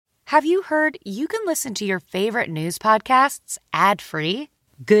Have you heard you can listen to your favorite news podcasts ad-free?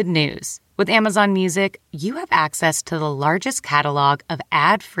 Good news. With Amazon Music, you have access to the largest catalog of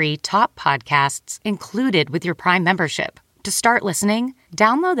ad-free top podcasts included with your Prime membership. To start listening,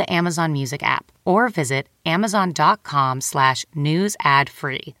 download the Amazon Music app or visit amazon.com/news ad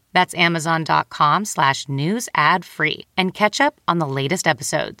free. That's amazon.com/news ad free and catch up on the latest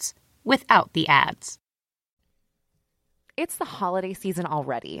episodes without the ads. It's the holiday season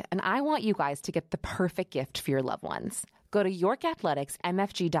already, and I want you guys to get the perfect gift for your loved ones. Go to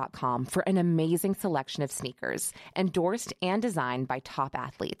YorkAthleticsMFG.com for an amazing selection of sneakers, endorsed and designed by top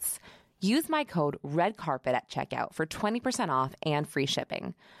athletes. Use my code REDCARPET at checkout for 20% off and free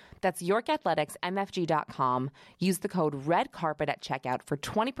shipping. That's YorkAthleticsMFG.com. Use the code REDCARPET at checkout for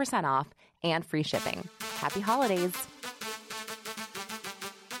 20% off and free shipping. Happy holidays.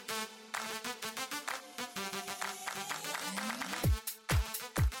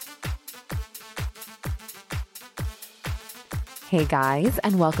 Hey guys,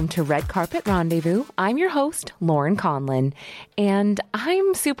 and welcome to Red Carpet Rendezvous. I'm your host, Lauren Conlon, and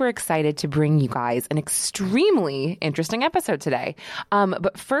I'm super excited to bring you guys an extremely interesting episode today.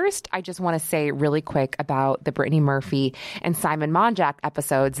 But first, I just want to say really quick about the Brittany Murphy and Simon Monjack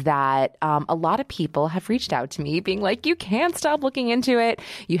episodes that a lot of people have reached out to me being like, you can't stop looking into it.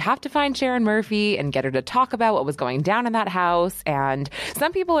 You have to find Sharon Murphy and get her to talk about what was going down in that house. And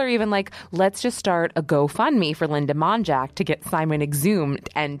some people are even like, let's just start a GoFundMe for Linda Monjack to get Simon exhumed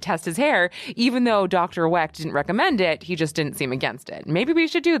and test his hair, even though Dr. Weck didn't recommend it. He just didn't seem against it. Maybe we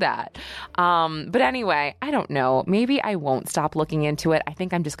should do that. But anyway, I don't know. Maybe I won't stop looking into it. I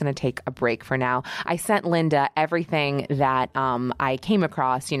think I'm just going to take a break for now. I sent Linda everything that I came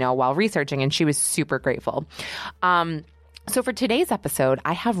across, while researching, and she was super grateful. So for today's episode,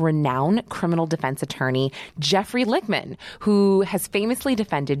 I have renowned criminal defense attorney Jeffrey Lichtman, who has famously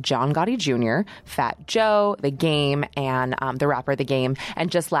defended John Gotti Jr., Fat Joe, The Game, and the rapper The Game, and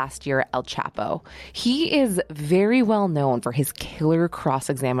just last year, El Chapo. He is very well known for his killer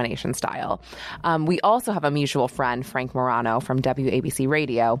cross-examination style. We also have a mutual friend, Frank Morano, from WABC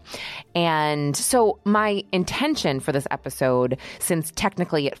Radio. And so my intention for this episode, since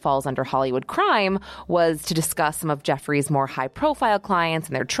technically it falls under Hollywood crime, was to discuss some of Jeffrey's more high-profile clients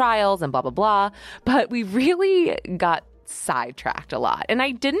and their trials and blah, blah, blah. But we really got sidetracked a lot. And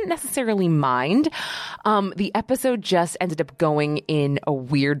I didn't necessarily mind. The episode just ended up going in a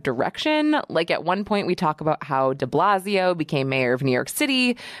weird direction. Like at one point we talk about how de Blasio became mayor of New York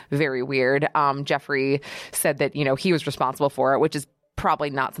City. Very weird. Jeffrey said that, he was responsible for it, which is probably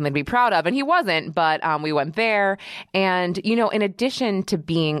not something to be proud of, and he wasn't, but we went there. And, in addition to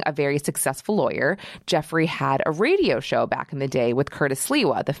being a very successful lawyer, Jeffrey had a radio show back in the day with Curtis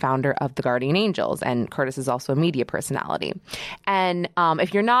Sliwa, the founder of the Guardian Angels, and Curtis is also a media personality. And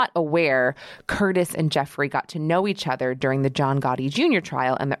if you're not aware, Curtis and Jeffrey got to know each other during the John Gotti Jr.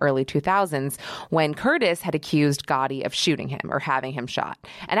 trial in the early 2000s when Curtis had accused Gotti of shooting him or having him shot.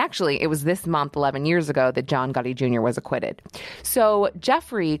 And actually, it was this month, 11 years ago, that John Gotti Jr. was acquitted. So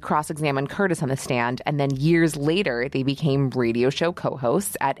Jeffrey cross-examined Curtis on the stand, and then years later, they became radio show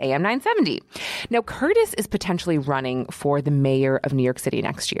co-hosts at AM 970. Now, Curtis is potentially running for the mayor of New York City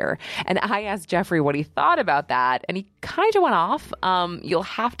next year, and I asked Jeffrey what he thought about that, and he kind of went off. You'll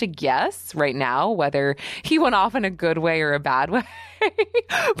have to guess right now whether he went off in a good way or a bad way,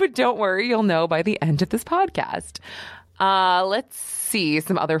 but don't worry, you'll know by the end of this podcast. Let's see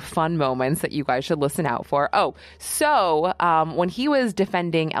some other fun moments that you guys should listen out for. So when he was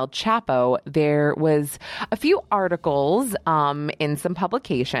defending El Chapo, there was a few articles in some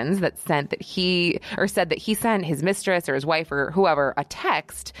publications that said that he sent his mistress or his wife or whoever a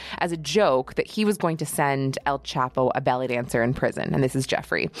text as a joke that he was going to send El Chapo a belly dancer in prison. And this is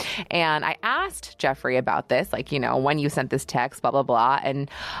Jeffrey. And I asked Jeffrey about this, when you sent this text, blah, blah, blah. And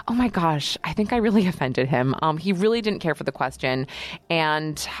oh my gosh, I think I really offended him. He really didn't care for the question.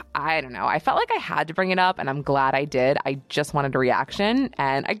 And I don't know, I felt like I had to bring it up, and I'm glad I did. I just wanted a reaction,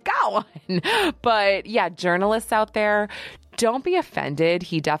 and I got one. But yeah, journalists out there, don't be offended.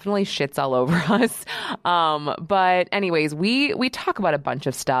 He definitely shits all over us. But anyways, we talk about a bunch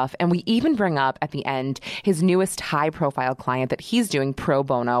of stuff, and we even bring up at the end his newest high-profile client that he's doing pro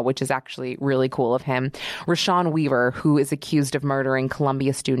bono, which is actually really cool of him, Rashawn Weaver, who is accused of murdering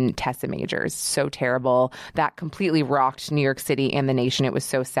Columbia student Tessa Majors. So terrible. That completely rocked New York City and the nation. It was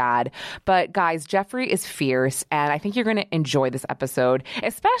so sad. But guys, Jeffrey is fierce, and I think you're going to enjoy this episode,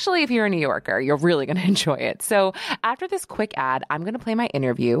 especially if you're a New Yorker. You're really going to enjoy it. So after this quick ad, I'm going to play my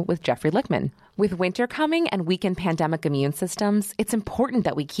interview with Jeffrey Lichtman. With winter coming and weakened pandemic immune systems, it's important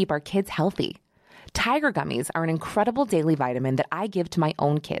that we keep our kids healthy. Tiger gummies are an incredible daily vitamin that I give to my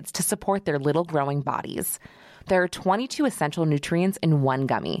own kids to support their little growing bodies. There are 22 essential nutrients in one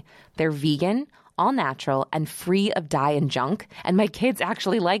gummy. They're vegan, all natural, and free of dye and junk, and my kids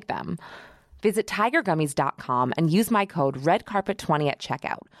actually like them. Visit tigergummies.com and use my code REDCARPET20 at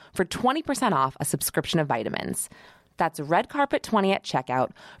checkout for 20% off a subscription of vitamins. That's REDCARPET20 at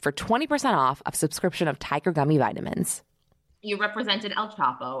checkout for 20% off a subscription of Tiger Gummy vitamins. You represented El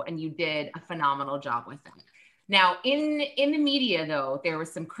Chapo, and you did a phenomenal job with them. Now, in the media, though, there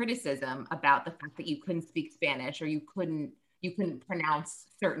was some criticism about the fact that you couldn't speak Spanish, or you couldn't pronounce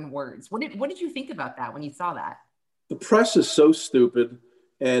certain words. What did you think about that when you saw that? The press is so stupid,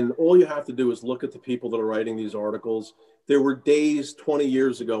 and all you have to do is look at the people that are writing these articles. There were days 20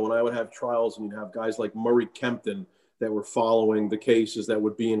 years ago when I would have trials, and you'd have guys like Murray Kempton that were following the cases that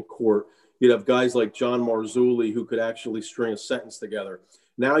would be in court. You'd have guys like John Marzulli who could actually string a sentence together.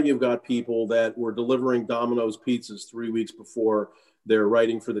 Now you've got people that were delivering Domino's pizzas 3 weeks before they're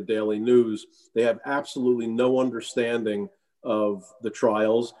writing for the Daily News. They have absolutely no understanding of the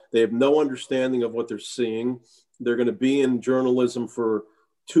trials. They have no understanding of what they're seeing. They're going to be in journalism for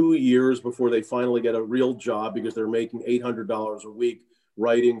 2 years before they finally get a real job because they're making $800 a week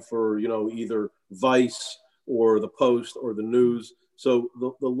writing for, either Vice or the Post or the News. So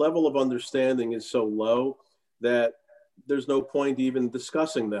the level of understanding is so low that there's no point even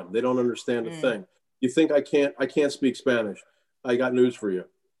discussing them. They don't understand a thing. You think I can't speak Spanish? I got news for you.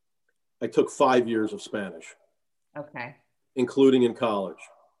 I took 5 years of Spanish. Okay. Including in college.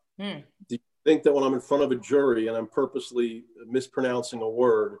 Do you think that when I'm in front of a jury and I'm purposely mispronouncing a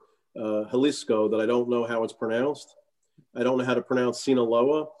word, Jalisco, that I don't know how it's pronounced? I don't know how to pronounce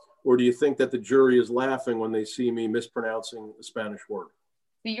Sinaloa? Or do you think that the jury is laughing when they see me mispronouncing a Spanish word?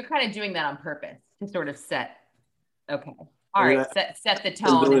 So you're kind of doing that on purpose to sort of set the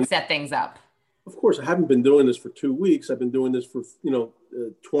tone and set things up. Of course, I haven't been doing this for 2 weeks. I've been doing this for,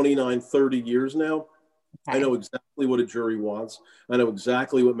 29, 30 years now. Okay. I know exactly what a jury wants. I know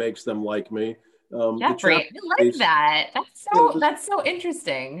exactly what makes them like me. Jeffrey, I like that. That's so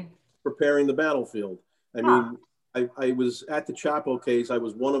interesting. Preparing the battlefield. I mean, I was at the Chapo case. I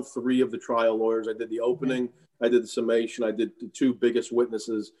was one of 3 of the trial lawyers. I did the opening, I did the summation, I did the 2 biggest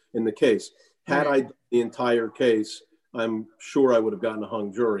witnesses in the case. Had I done the entire case, I'm sure I would have gotten a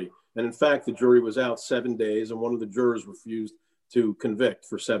hung jury. And in fact, the jury was out 7 days, and one of the jurors refused to convict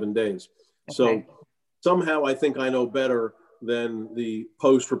for 7 days. Okay. So somehow I think I know better than the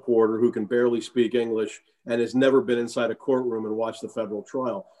Post reporter who can barely speak English and has never been inside a courtroom and watched the federal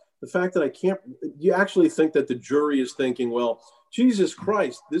trial. The fact that you actually think that the jury is thinking, well, Jesus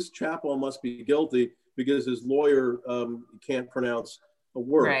Christ, this Chapo must be guilty because his lawyer can't pronounce a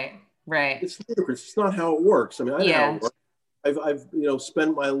word. Right. It's ludicrous. It's not how it works. I mean, I know how it works. I've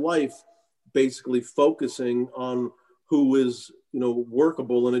spent my life basically focusing on who is,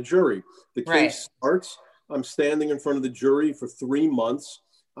 workable in a jury. The case starts. I'm standing in front of the jury for 3 months.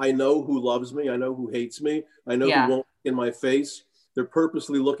 I know who loves me. I know who hates me. I know who won't look in my face. They're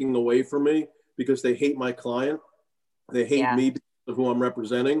purposely looking away from me because they hate my client. They hate me because of who I'm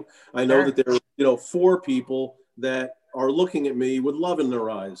representing. I know that there are, 4 people that are looking at me with love in their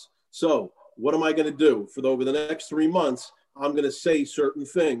eyes. So what am I going to do? Over the next 3 months, I'm going to say certain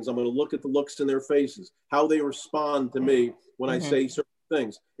things. I'm going to look at the looks in their faces, how they respond to me when I say certain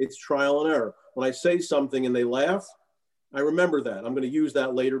things. It's trial and error. When I say something and they laugh, I remember that. I'm going to use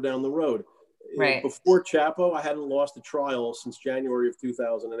that later down the road. Right. Before Chapo, I hadn't lost a trial since January of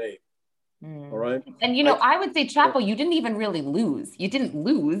 2008. All right. And, I would say, Chapo, you didn't even really lose. You didn't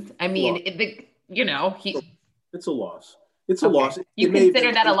lose. I mean, it's a loss. It's a loss. You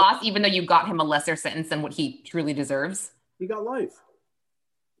consider that a loss, even though you got him a lesser sentence than what he truly deserves? He got life.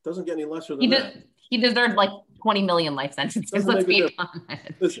 It doesn't get any lesser than that. He deserved like 20 million life sentences. Let's be honest.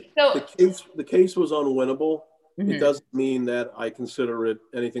 Listen, the case was unwinnable. It doesn't mean that I consider it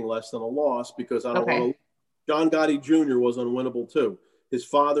anything less than a loss because I don't want to. John Gotti Jr. was unwinnable too. His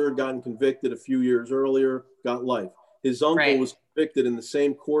father had gotten convicted a few years earlier, got life. His uncle was convicted in the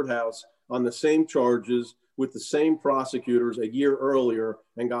same courthouse on the same charges with the same prosecutors a year earlier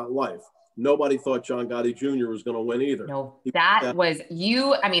and got life. Nobody thought John Gotti Jr. was going to win either. No, that was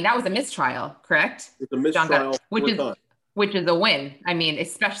a mistrial, correct? It's a mistrial, which is a win. I mean,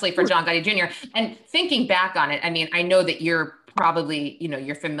 especially for John Gotti Jr. And thinking back on it, I mean, I know that you're probably,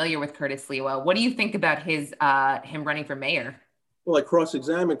 you're familiar with Curtis Lewa. What do you think about him running for mayor? Well, I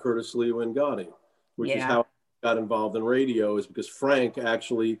cross-examined Curtis Lewa and Gotti, which is how I got involved in radio, is because Frank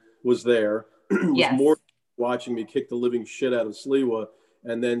actually was there, was more watching me kick the living shit out of Sliwa,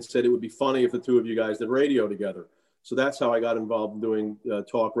 and then said it would be funny if the 2 of you guys did radio together. So that's how I got involved in doing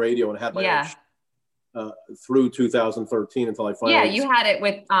talk radio and had my own show. through 2013 until I finally. Yeah, you had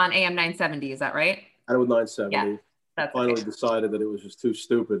it on AM 970. Is that right? I had it with 970. Yeah, that's finally decided that it was just too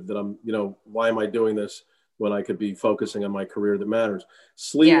stupid, that why am I doing this when I could be focusing on my career that matters?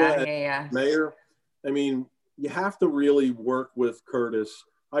 Sliwa and Mayor, I mean, you have to really work with Curtis.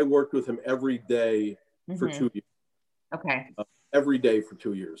 I worked with him every day for 2 years. Okay. Every day for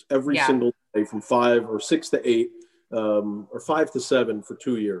 2 years, every single day from 5 or 6 to 8 or 5 to 7 for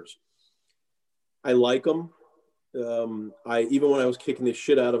 2 years. I like him. Even when I was kicking the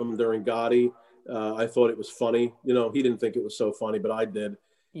shit out of him during Gotti, I thought it was funny. He didn't think it was so funny, but I did.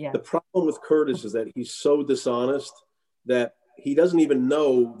 Yeah. The problem with Curtis is that he's so dishonest that he doesn't even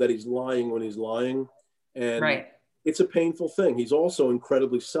know that he's lying when he's lying. And it's a painful thing. He's also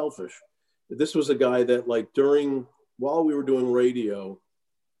incredibly selfish. This was a guy that, like, while we were doing radio,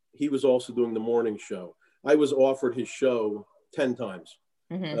 he was also doing the morning show. I was offered his show 10 times.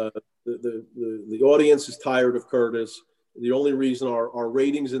 The audience is tired of Curtis. The only reason our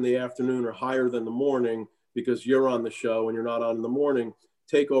ratings in the afternoon are higher than the morning because you're on the show and you're not on in the morning.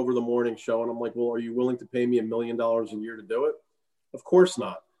 Take over the morning show. And I'm like, well, are you willing to pay me $1 million a year to do it? Of course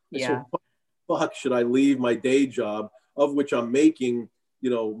not. Yeah. So why the fuck should I leave my day job, of which I'm making,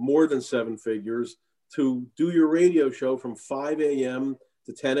 more than 7 figures, to do your radio show from 5 a.m.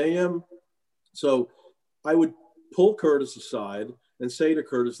 to 10 a.m.? So I would pull Curtis aside and say to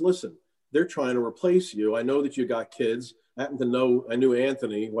Curtis, listen, they're trying to replace you. I know that you got kids. I knew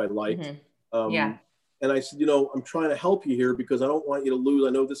Anthony, who I liked. And I said, I'm trying to help you here because I don't want you to lose. I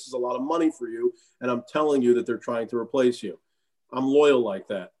know this is a lot of money for you. And I'm telling you that they're trying to replace you. I'm loyal like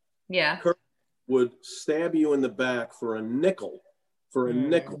that. Yeah. Curtis would stab you in the back for a nickel.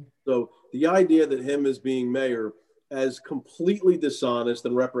 So the idea that him as being mayor, as completely dishonest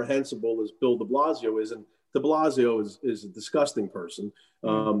and reprehensible as Bill de Blasio is, and de Blasio is a disgusting person,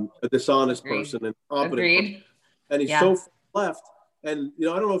 a dishonest person, and competent person. And he's so left. And, I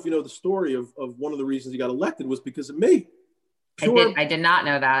don't know if you know the story of one of the reasons he got elected was because of me. I did not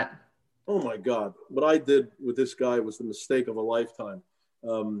know that. Oh, my God. What I did with this guy was the mistake of a lifetime.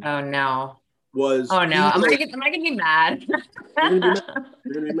 Oh, no. Am I going to be mad? You're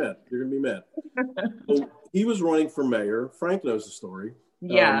going to be mad. So he was running for mayor. Frank knows the story.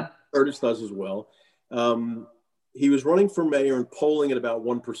 Yeah. Curtis does as well. He was running for mayor and polling at about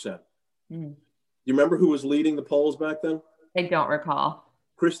 1%. You remember who was leading the polls back then? I don't recall.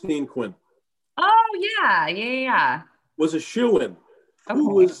 Christine Quinn. Oh, yeah. Was a shoo-in. Okay.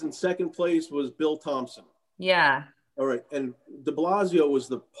 Who was in second place was Bill Thompson. Yeah. All right. And de Blasio was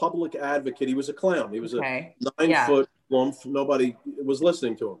the public advocate. He was a clown. He was a 9-foot lump. Nobody was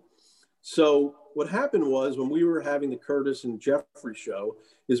listening to him. So what happened was, when we were having the Curtis and Jeffrey show,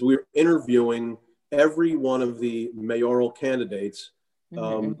 is we were interviewing every one of the mayoral candidates. We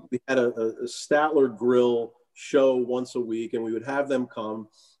had a Statler Grill show once a week, and we would have them come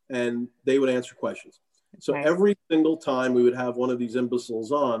and they would answer questions. So every single time we would have one of these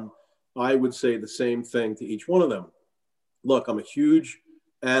imbeciles on, I would say the same thing to each one of them. Look, I'm a huge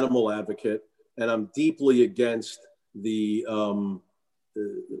animal advocate, and I'm deeply against the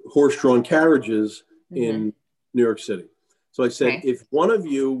horse-drawn carriages in New York City. So I said, if one of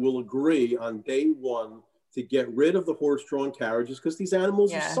you will agree on day one to get rid of the horse-drawn carriages, because these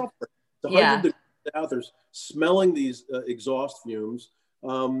animals are suffering. It's 100 degrees out, they're smelling these exhaust fumes,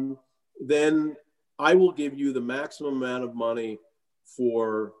 then I will give you the maximum amount of money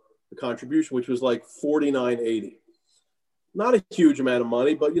for the contribution, which was like $49.80. Not a huge amount of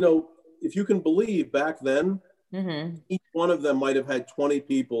money, but if you can believe, back then, each one of them might have had 20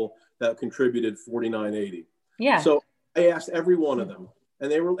 people that contributed $49.80. Yeah. So I asked every one of them,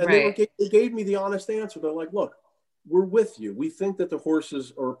 and they gave me the honest answer. They're like, look, we're with you. We think that the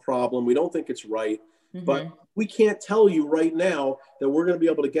horses are a problem. We don't think it's right, but we can't tell you right now that we're going to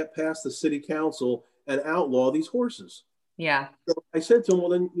be able to get past the city council and outlaw these horses. Yeah. So I said to him, well,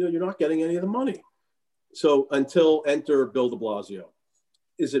 then, you're not getting any of the money. So enter Bill de Blasio.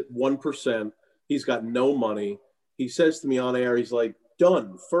 Is it 1%? He's got no money. He says to me on air, he's like,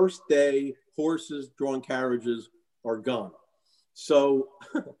 done. First day, horses, drawn carriages are gone. So...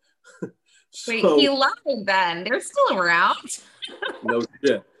 Wait, he lied then. They're still around. No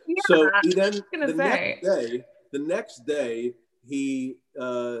shit. Yeah, so he then the next day he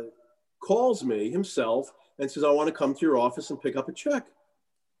calls me himself and says, I want to come to your office and pick up a check.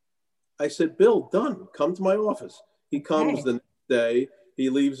 I said, Bill, done. Come to my office. He comes the next day. He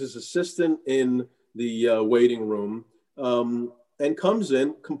leaves his assistant in the waiting room and comes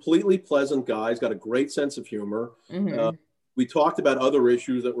in, completely pleasant guy. He's got a great sense of humor. We talked about other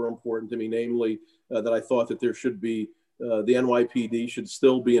issues that were important to me, namely that I thought that there should be the NYPD should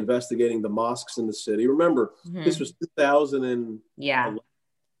still be investigating the mosques in the city. Remember, this was 2011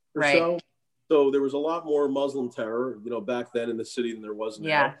 or so. So there was a lot more Muslim terror, back then in the city than there was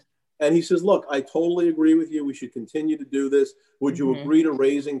now. And he says, look, I totally agree with you. We should continue to do this. Would you agree to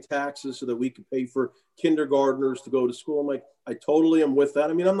raising taxes so that we could pay for kindergartners to go to school? I'm like, I totally am with that.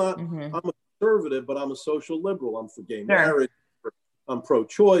 I mean, I'm a conservative, but I'm a social liberal. I'm for gay marriage. I'm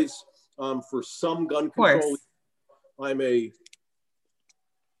pro-choice. I'm for some gun control. I'm a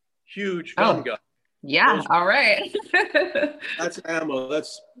huge gun guy. Yeah. All right. That's ammo.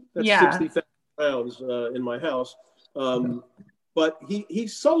 That's 60,000 rounds in my house. But he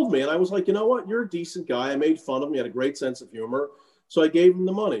sold me, and I was like, you know what? You're a decent guy. I made fun of him. He had a great sense of humor, so I gave him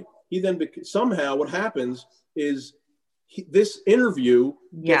the money. He then somehow what happens is this interview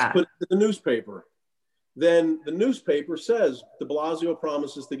gets put in the newspaper. Then the newspaper says de Blasio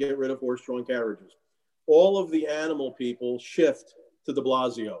promises to get rid of horse-drawn carriages. All of the animal people shift to de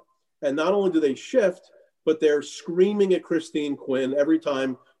Blasio, and not only do they shift, but they're screaming at Christine Quinn every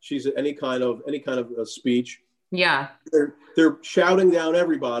time she's at any kind of a speech. Yeah. They're shouting down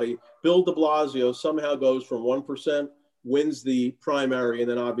everybody. Bill de Blasio somehow goes from 1%, wins the primary,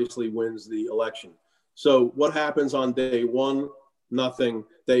 and then obviously wins the election. So what happens on day 1? Nothing.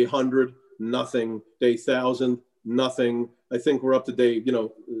 Day 100, nothing. Day 1,000, nothing. I think we're up to day,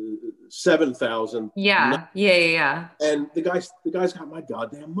 7,000. Yeah. And the guy's got my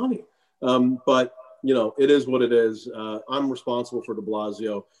goddamn money. But it is what it is. I'm responsible for de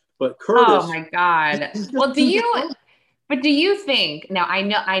Blasio. But Curtis. Oh my God. Well, do you think, now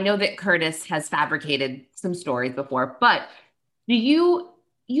I know that Curtis has fabricated some stories before, but do you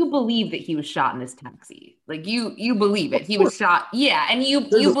believe that he was shot in his taxi? Like you believe it. He was shot. Yeah. And you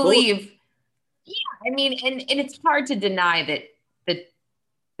believe, I mean, and it's hard to deny that the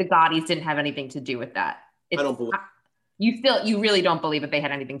Gottis didn't have anything to do with that. I don't believe you really don't believe that they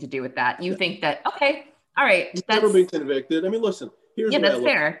had anything to do with that. You think that, okay, all right. He's never been convicted. I mean, listen,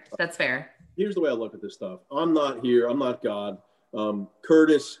 that's fair. Here's the way I look at this stuff. I'm not here. I'm not God.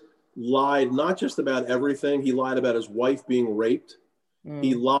 Curtis lied not just about everything. He lied about his wife being raped.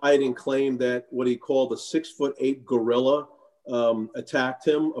 He lied and claimed that what he called a 6'8" gorilla attacked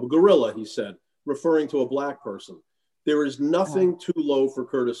him. A gorilla, he said, referring to a black person. There is nothing too low for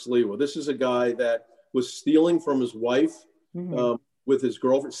Curtis Sliwa. This is a guy that was stealing from his wife with his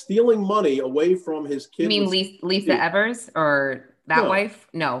girlfriend, stealing money away from his kid. You mean Lisa Evers or that wife?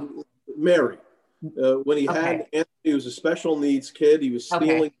 No. Mary. When he had Anthony, who was a special needs kid, he was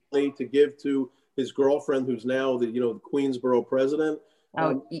stealing money to give to his girlfriend, who's now the Queensboro president.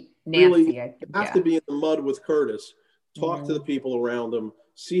 Nancy. Really, you have to be in the mud with Curtis. Talk to the people around him.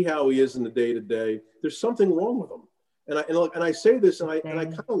 See how he is in the day to day. There's something wrong with him, and I say this, and I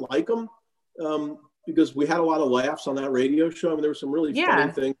kind of like him because we had a lot of laughs on that radio show. I mean, there were some really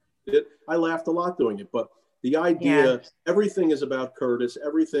funny things. I laughed a lot doing it, but the idea, everything is about Curtis.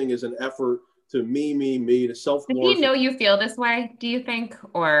 Everything is an effort to me, to self-glorify. Does he know you feel this way, do you think?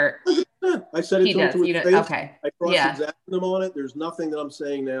 Or I said it to him to his face. Okay. I cross-examined him on it. There's nothing that I'm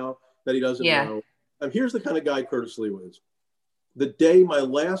saying now that he doesn't know. And here's the kind of guy Curtis Sliwa is. My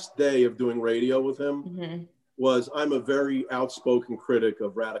last day of doing radio with him was, I'm a very outspoken critic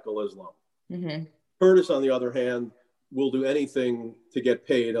of radical Islam. Curtis, on the other hand, will do anything to get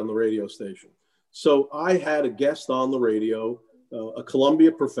paid on the radio station. So I had a guest on the radio, a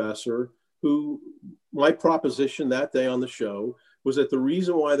Columbia professor, who my proposition that day on the show was that the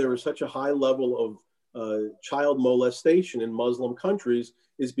reason why there was such a high level of child molestation in Muslim countries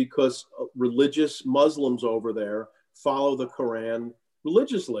is because religious Muslims over there follow the Quran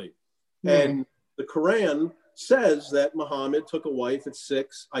religiously. And the Quran says that Muhammad took a wife at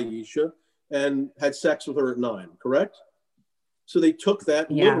 6, Aisha, and had sex with her at 9, correct? So they took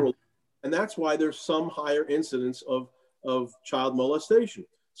that literally. And that's why there's some higher incidence of child molestation.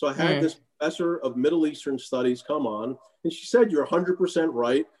 So I had this professor of Middle Eastern studies come on, and she said, you're 100%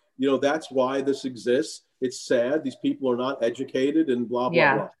 right. That's why this exists. It's sad. These people are not educated and blah,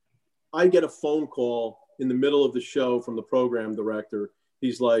 blah, blah. I get a phone call in the middle of the show from the program director.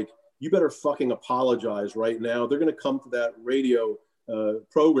 He's like, you better fucking apologize right now. They're going to come to that radio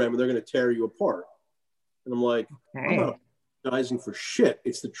program and they're going to tear you apart. And I'm like, I'm not apologizing for shit.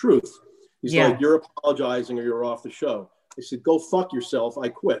 It's the truth. He's like, you're apologizing or you're off the show. I said, go fuck yourself. I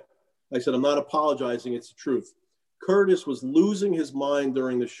quit. I said, I'm not apologizing. It's the truth. Curtis was losing his mind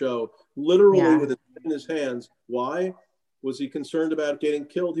during the show, literally with it in his hands. Why? Was he concerned about getting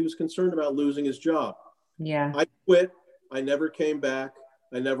killed? He was concerned about losing his job. I quit. I never came back.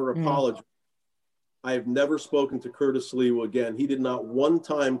 I never apologized. I have never spoken to Curtis Sliwa again. He did not one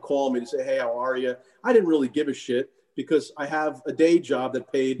time call me to say, hey, how are you? I didn't really give a shit. because I have a day job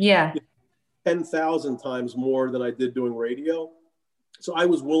that paid Yeah. 10,000 times more than I did doing radio. So I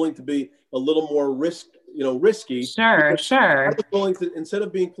was willing to be a little more risky. Sure. I was willing to, instead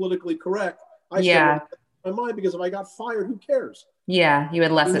of being politically correct, I said, my mind, because if I got fired, who cares? Yeah. You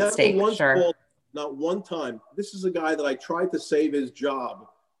had less He at never stake. once Sure. called, not one time. This is a guy that I tried to save his job.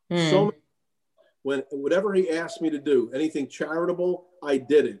 Mm. Whatever he asked me to do, anything charitable, I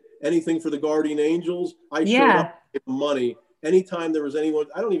did it. Anything for the guardian angels, I showed up with money. Anytime there was anyone,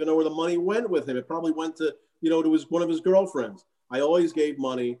 I don't even know where the money went with him. It probably went to, to one of his girlfriends. I always gave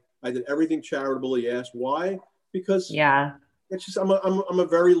money. I did everything charitable. He asked why, because it's just, I'm a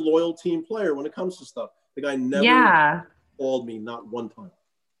very loyal team player when it comes to stuff. The guy never called me, not one time.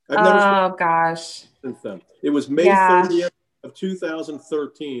 I've never spoken gosh. since then. It was May 30th of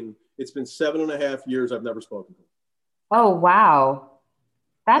 2013. It's been 7.5 years. I've never spoken to him. Oh, wow.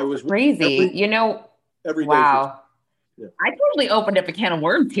 That's crazy. Every day. Wow. I totally opened up a can of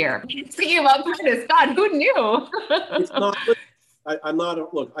worms here. Speaking about this, God, who knew? It's not, I'm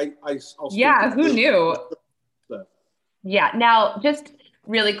not, look, I'll who knew? Yeah. Now, just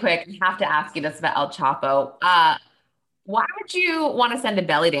really quick, I have to ask you this about El Chapo. Why would you want to send a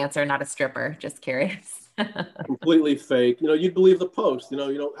belly dancer, not a stripper? Just curious. Completely fake. You'd believe the Post. How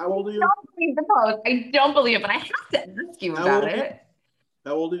old are you? I don't believe the Post. I don't believe it, but I have to ask you about it.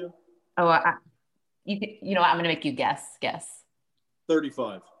 How old are you? Oh, I'm going to make you guess.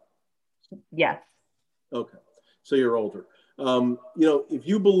 35. Yes. Okay. So you're older. If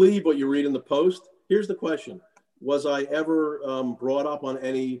you believe what you read in the Post, here's the question. Was I ever brought up on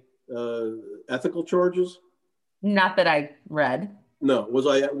any ethical charges? Not that I read. No. Was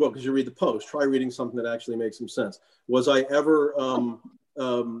I? Well, because you read the Post. Try reading something that actually makes some sense. Was I ever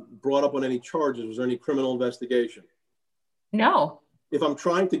brought up on any charges? Was there any criminal investigation? No. If I'm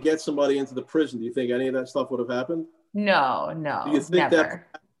trying to get somebody into the prison, do you think any of that stuff would have happened? No, Do you think that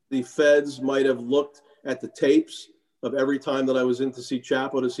the feds might have looked at the tapes of every time that I was in to see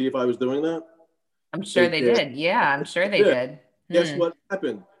Chapo to see if I was doing that? I'm sure they did. Yeah, I'm sure they did. Guess what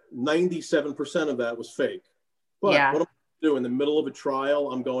happened? 97% of that was fake. But what am I going to do? In the middle of a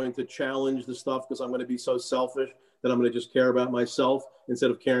trial, I'm going to challenge the stuff because I'm going to be so selfish that I'm going to just care about myself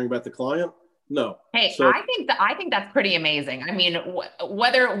instead of caring about the client? No. Hey, I think that's pretty amazing. I mean,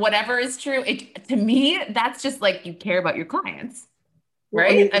 whatever is true, to me, that's just like you care about your clients,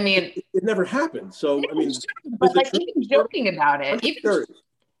 right? Well, I mean, it never happened. So, but like even joking about it,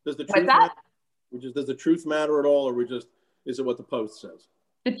 does the truth matter? Does the truth matter at all, or is it what the Post says?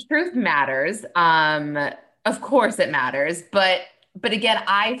 The truth matters. Of course it matters, but again,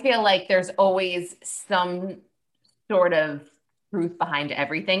 I feel like there's always some sort of truth behind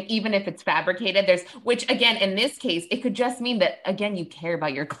everything, even if it's fabricated. Which again, in this case, it could just mean that, again, you care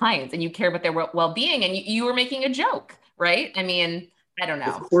about your clients and you care about their well-being, and you were making a joke, right? I mean, I don't know.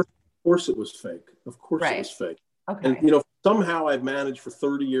 Of course it was fake. Of course it was fake. Okay. And, somehow I've managed for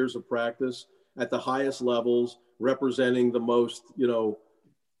 30 years of practice at the highest levels, representing the most,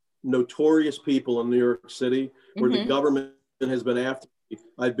 notorious people in New York City, where the government has been after me.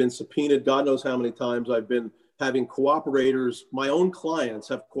 I've been subpoenaed God knows how many times. I've been having cooperators, my own clients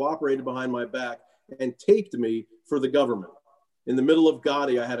have cooperated behind my back and taped me for the government. In the middle of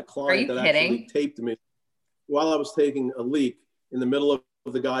Gotti, I had a client that actually taped me while I was taking a leak in the middle of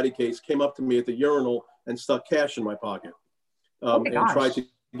the Gotti case, came up to me at the urinal and stuck cash in my pocket and tried to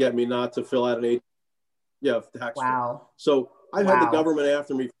get me not to fill out an tax form. So I've had the government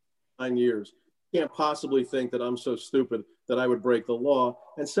after me for 9 years. Can't possibly think that I'm so stupid that I would break the law.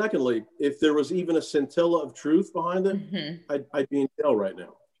 And secondly, if there was even a scintilla of truth behind it, I'd be in jail right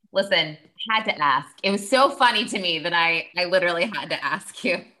now. Listen, had to ask. It was so funny to me that I literally had to ask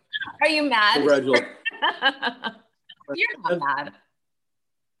you. Are you mad? Congratulations. You're not mad. I'm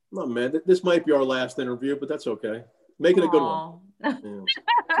not mad. This might be our last interview, but that's okay. Make it a good one.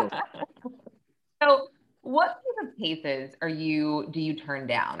 So what type of cases do you turn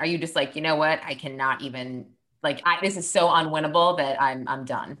down? Are you just like, you know what? I cannot even, this is so unwinnable that I'm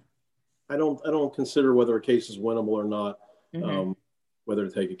done. I don't consider whether a case is winnable or not, whether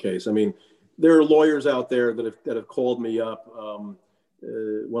to take a case. I mean, there are lawyers out there that have called me up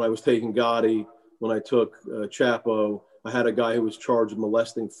when I was taking Gotti, when I took Chapo. I had a guy who was charged with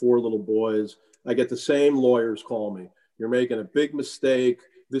molesting 4 little boys. I get the same lawyers call me. You're making a big mistake.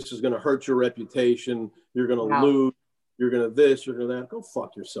 This is going to hurt your reputation. You're going to lose. You're going to this. You're going to that. Go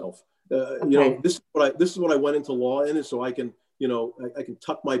fuck yourself. This is what I went into law in, is so I can, I can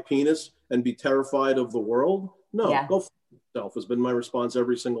tuck my penis and be terrified of the world. No, go fuck yourself has been my response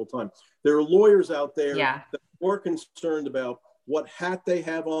every single time. There are lawyers out there that are more concerned about what hat they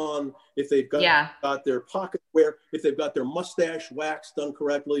have on, if they've got their pocket square, if they've got their mustache waxed done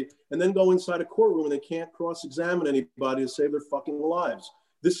correctly, and then go inside a courtroom and they can't cross-examine anybody to save their fucking lives.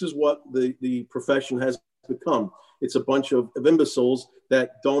 This is what the profession has become. It's a bunch of imbeciles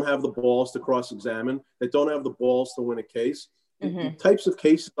that don't have the balls to cross-examine, that don't have the balls to win a case. The types of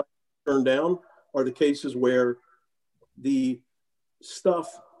cases I turn down are the cases where the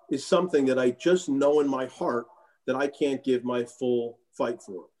stuff is something that I just know in my heart that I can't give my full fight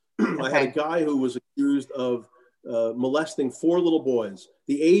for. I had a guy who was accused of molesting 4 little boys,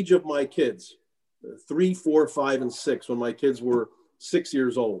 the age of my kids, 3, 4, 5, and 6, when my kids were 6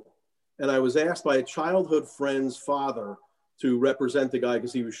 years old. And I was asked by a childhood friend's father to represent the guy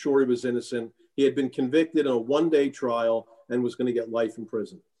because he was sure he was innocent. He had been convicted in a 1-day trial and was going to get life in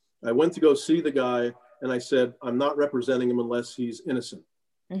prison. I went to go see the guy and I said, I'm not representing him unless he's innocent.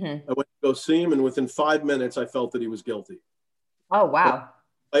 I went to go see him, and within 5 minutes, I felt that he was guilty. Oh, wow.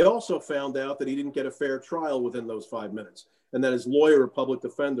 But I also found out that he didn't get a fair trial within those 5 minutes, and that his lawyer or public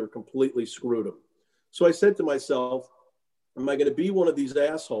defender completely screwed him. So I said to myself, am I going to be one of these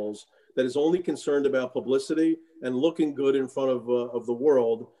assholes that is only concerned about publicity and looking good in front of the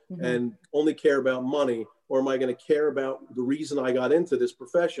world and only care about money? Or am I going to care about the reason I got into this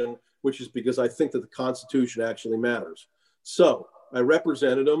profession, which is because I think that the Constitution actually matters? So I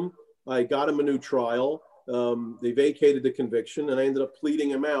represented him. I got him a new trial. They vacated the conviction, and I ended up pleading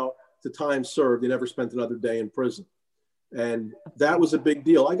him out to time served. He never spent another day in prison. And that was a big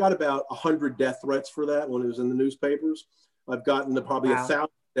deal. I got about 100 death threats for that when it was in the newspapers. I've gotten to probably 1,000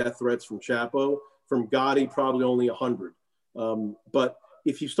 death threats from Chapo. From Gotti, probably only 100. But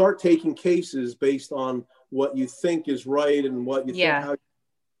if you start taking cases based on what you think is right and what you think, how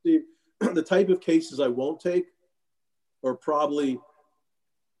you, the type of cases I won't take are probably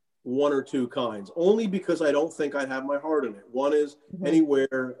 1 or 2 kinds, only because I don't think I'd have my heart in it. One is anywhere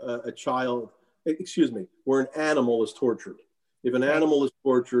where an animal is tortured. If an animal is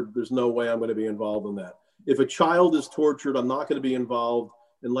tortured, there's no way I'm going to be involved in that. If a child is tortured, I'm not going to be involved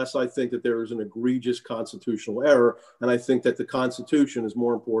unless I think that there is an egregious constitutional error. And I think that the Constitution is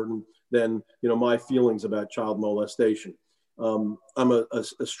more important than, my feelings about child molestation. I'm a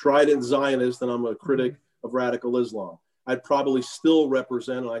strident Zionist, and I'm a critic of radical Islam. I'd probably still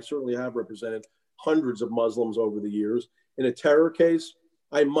represent, and I certainly have represented, hundreds of Muslims over the years. In a terror case,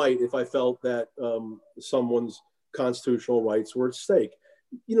 I might, if I felt that someone's constitutional rights were at stake.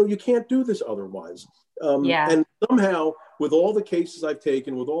 You can't do this otherwise. And somehow, with all the cases I've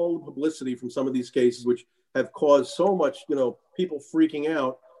taken, with all the publicity from some of these cases, which have caused so much, people freaking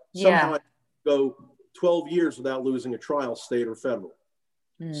out, somehow I go 12 years without losing a trial, state or federal.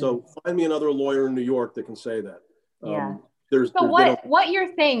 So find me another lawyer in New York that can say that. What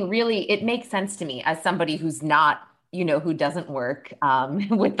you're saying really, it makes sense to me as somebody who's not, who doesn't work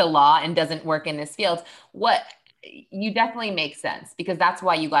with the law and doesn't work in this field. What you definitely make sense, because that's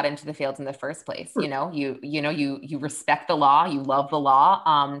why you got into the field in the first place. You respect the law, you love the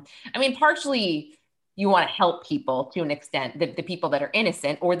law. Partially you want to help people to an extent, the people that are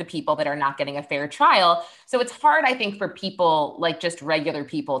innocent or the people that are not getting a fair trial. So it's hard, I think, for people like just regular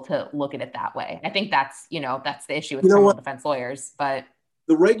people to look at it that way. I think that's the issue with criminal defense lawyers. But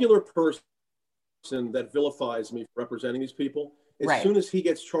the regular person that vilifies me for representing these people, as soon as he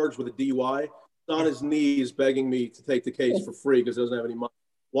gets charged with a DUI, on his knees begging me to take the case for free because he doesn't have any money.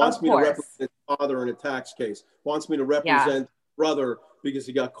 Wants me to represent his father in a tax case. Wants me to represent brother because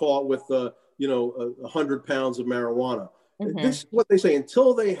he got caught with 100 pounds of marijuana. This is what they say.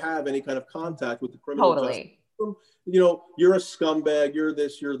 Until they have any kind of contact with the criminal justice system, you're a scumbag, you're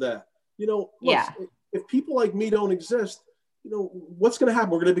this, you're that. If people like me don't exist, what's going to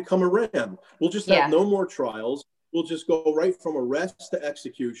happen? We're going to become Iran. We'll just have no more trials. We'll just go right from arrest to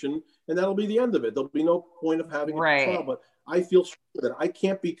execution, and that'll be the end of it. There'll be no point of having a trial. But I feel sure that I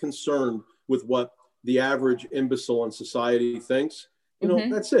can't be concerned with what the average imbecile in society thinks.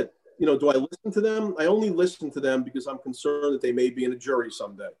 That's it. Do I listen to them? I only listen to them because I'm concerned that they may be in a jury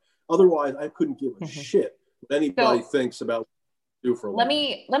someday. Otherwise, I couldn't give a shit what anybody thinks about. Let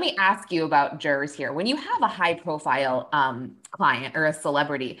me ask you about jurors here. When you have a high profile client or a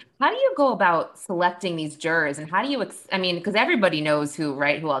celebrity, how do you go about selecting these jurors? And how do you, because everybody knows who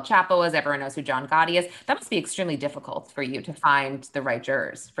El Chapo is, everyone knows who John Gotti is. That must be extremely difficult for you to find the right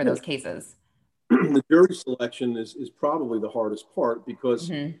jurors for those cases. The jury selection is probably the hardest part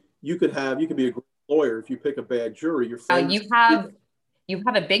because you could be a great lawyer. If you pick a bad jury, you're you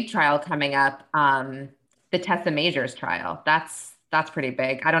have a big trial coming up, the Tessa Majors trial. That's pretty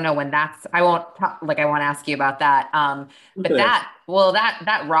big. I don't know when I won't ask you about that. But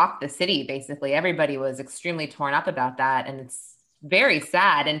that rocked the city. Basically, everybody was extremely torn up about that. And it's very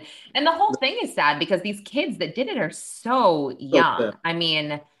sad. And the whole thing is sad because these kids that did it are so So young. sad. I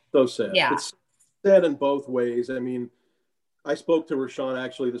mean, So sad. yeah. It's sad in both ways. I mean, I spoke to Rashawn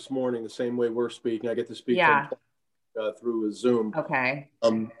actually this morning, the same way we're speaking. I get to speak to him through a Zoom. Okay.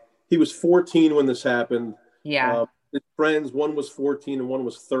 He was 14 when this happened. Yeah. His friends, one was 14 and one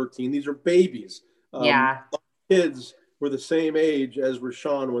was 13. These are babies. Yeah. Kids were the same age as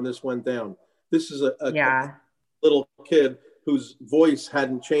Rashawn when this went down. This is a little kid whose voice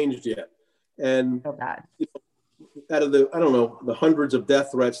hadn't changed yet. And so bad. Out of the hundreds of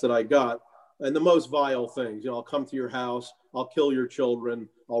death threats that I got, and the most vile things, I'll come to your house, I'll kill your children,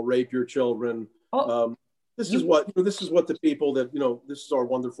 I'll rape your children. This is what the people that, this is our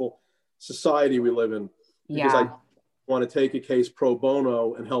wonderful society we live in. Because I want to take a case pro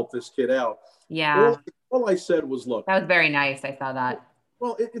bono and help this kid out. Yeah. All I said was, look. That was very nice. I saw that.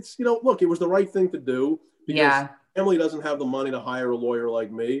 Well, it's, look, it was the right thing to do because family doesn't have the money to hire a lawyer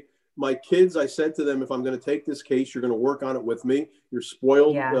like me. My kids, I said to them, if I'm going to take this case, you're going to work on it with me. You're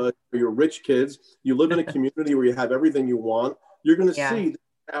spoiled. You're rich kids. You live in a community where you have everything you want. You're going to see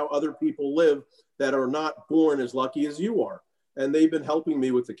how other people live that are not born as lucky as you are. And they've been helping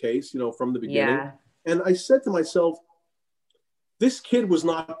me with the case, from the beginning. Yeah. And I said to myself, this kid was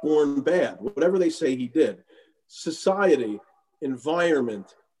not born bad, whatever they say he did. Society,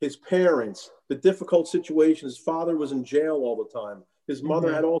 environment, his parents, the difficult situation. His father was in jail all the time. His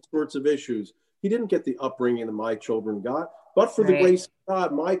mother had all sorts of issues. He didn't get the upbringing that my children got. But for the grace of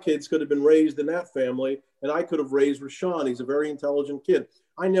God, my kids could have been raised in that family, and I could have raised Rashawn. He's a very intelligent kid.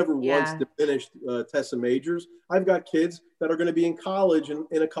 I never once diminished Tessa Majors. I've got kids that are going to be in college in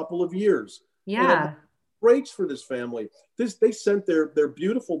a couple of years. Yeah. Great for this family. They sent their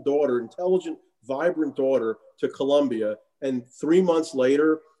beautiful daughter, intelligent, vibrant daughter, to Columbia, and 3 months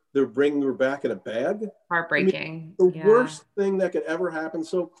later, they're bringing her back in a bag. Heartbreaking. I mean, the worst thing that could ever happen.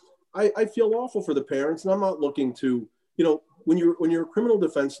 So I feel awful for the parents, and I'm not looking to, when you're a criminal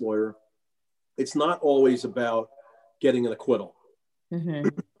defense lawyer, it's not always about getting an acquittal.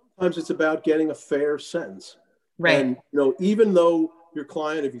 Sometimes it's about getting a fair sentence. Right. And, even though your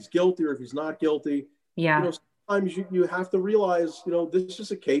client, if he's guilty or if he's not guilty, sometimes you have to realize, this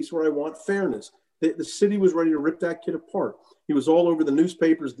is a case where I want fairness. The city was ready to rip that kid apart. He was all over the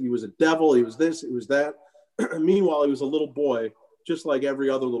newspapers. He was a devil. He was this, it was that. Meanwhile, he was a little boy, just like every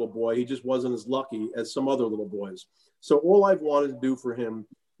other little boy. He just wasn't as lucky as some other little boys. So all I've wanted to do for him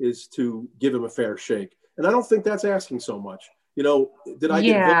is to give him a fair shake. And I don't think that's asking so much. Did I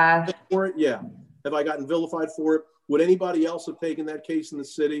get vilified for it? Yeah. Have I gotten vilified for it? Would anybody else have taken that case in the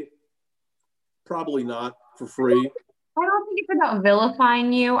city? Probably not, for free. I don't think it's about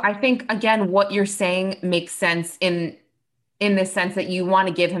vilifying you. I think, again, what you're saying makes sense in the sense that you want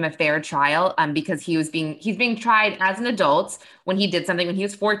to give him a fair trial, because he's being tried as an adult when he did something when he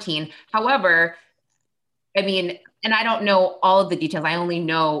was 14. However, I mean, and I don't know all of the details. I only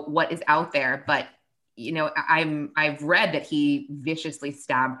know what is out there, but I've read that he viciously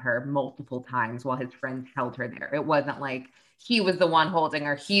stabbed her multiple times while his friends held her there. It wasn't like he was the one holding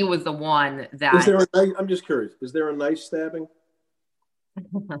her. He was the one that. I'm just curious. Is there a knife stabbing?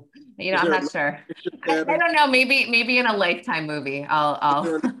 I'm not sure. I don't know. Maybe in a Lifetime movie. I'll.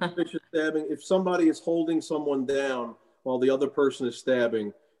 Is there a vicious stabbing? If somebody is holding someone down while the other person is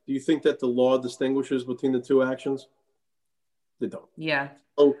stabbing, do you think that the law distinguishes between the two actions? They don't. Yeah.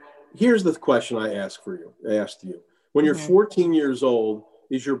 So here's the question I asked you. When you're 14 years old,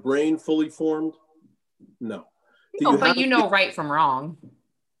 is your brain fully formed? No. But right from wrong.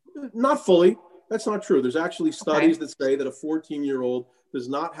 Not fully. That's not true. There's actually studies that say that a 14-year-old does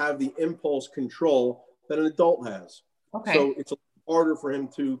not have the impulse control that an adult has. Okay. So it's harder for him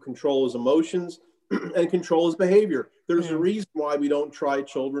to control his emotions and control his behavior. There's a reason why we don't try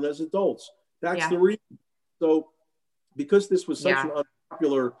children as adults. That's the reason. So because this was such an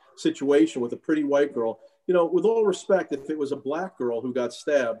unpopular situation with a pretty white girl, with all respect, if it was a black girl who got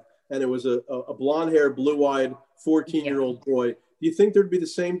stabbed and it was a blonde-haired, blue-eyed 14-year-old boy, do you think there'd be the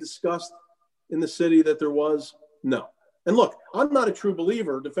same disgust in the city that there was? No. And look, I'm not a true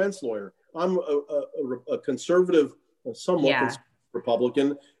believer, defense lawyer. I'm a conservative, somewhat conservative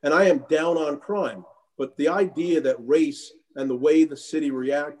Republican, and I am down on crime. But the idea that race and the way the city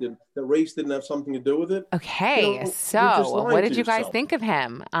reacted, that race didn't have something to do with it. Okay, so what did you guys think of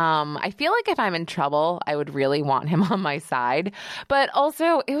him? I feel like if I'm in trouble, I would really want him on my side. But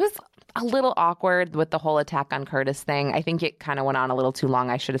also, it was a little awkward with the whole attack on Curtis thing. I think it kind of went on a little too long.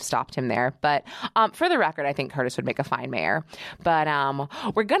 I should have stopped him there. But for the record, I think Curtis would make a fine mayor. But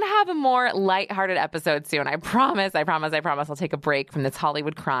we're going to have a more lighthearted episode soon. I promise. I'll take a break from this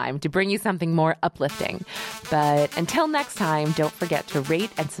Hollywood crime to bring you something more uplifting. But until next time, don't forget to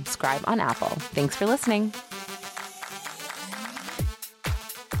rate and subscribe on Apple. Thanks for listening.